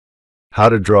How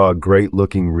to draw a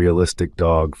great-looking realistic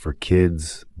dog for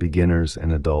kids, beginners,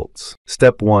 and adults.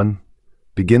 Step 1.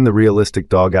 Begin the realistic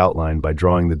dog outline by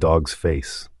drawing the dog's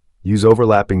face. Use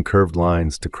overlapping curved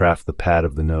lines to craft the pad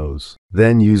of the nose.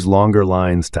 Then use longer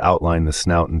lines to outline the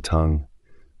snout and tongue.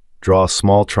 Draw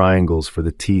small triangles for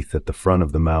the teeth at the front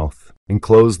of the mouth.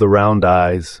 Enclose the round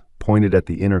eyes, pointed at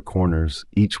the inner corners,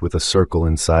 each with a circle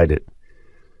inside it.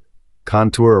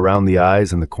 Contour around the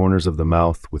eyes and the corners of the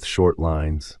mouth with short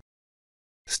lines.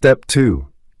 Step 2.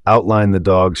 Outline the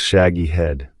dog's shaggy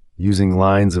head, using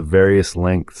lines of various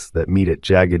lengths that meet at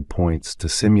jagged points to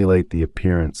simulate the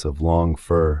appearance of long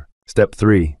fur. Step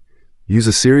 3. Use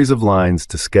a series of lines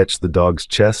to sketch the dog's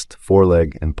chest,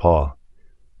 foreleg, and paw.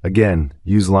 Again,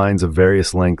 use lines of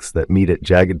various lengths that meet at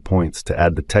jagged points to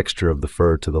add the texture of the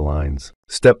fur to the lines.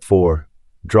 Step 4.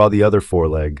 Draw the other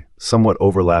foreleg, somewhat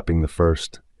overlapping the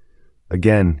first.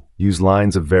 Again, use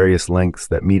lines of various lengths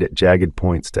that meet at jagged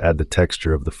points to add the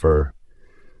texture of the fur.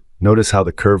 Notice how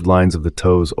the curved lines of the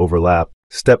toes overlap.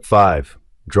 Step 5.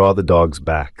 Draw the dog's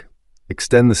back.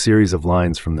 Extend the series of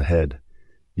lines from the head.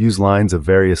 Use lines of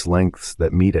various lengths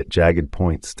that meet at jagged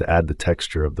points to add the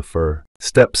texture of the fur.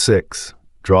 Step 6.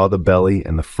 Draw the belly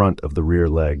and the front of the rear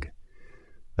leg.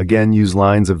 Again, use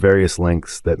lines of various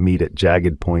lengths that meet at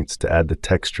jagged points to add the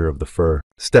texture of the fur.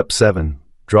 Step 7.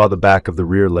 Draw the back of the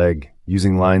rear leg,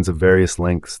 using lines of various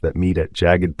lengths that meet at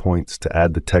jagged points to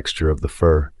add the texture of the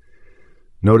fur.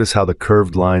 Notice how the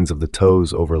curved lines of the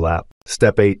toes overlap.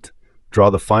 Step 8. Draw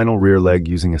the final rear leg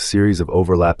using a series of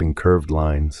overlapping curved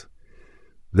lines.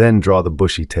 Then draw the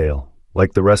bushy tail.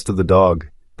 Like the rest of the dog,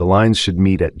 the lines should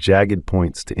meet at jagged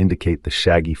points to indicate the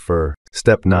shaggy fur.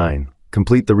 Step 9.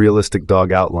 Complete the realistic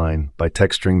dog outline by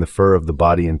texturing the fur of the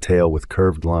body and tail with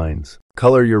curved lines.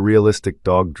 Color your realistic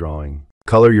dog drawing.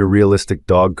 Color your realistic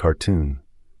dog cartoon.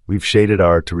 We've shaded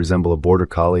ours to resemble a border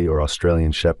collie or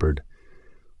Australian shepherd.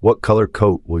 What color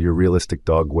coat will your realistic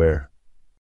dog wear?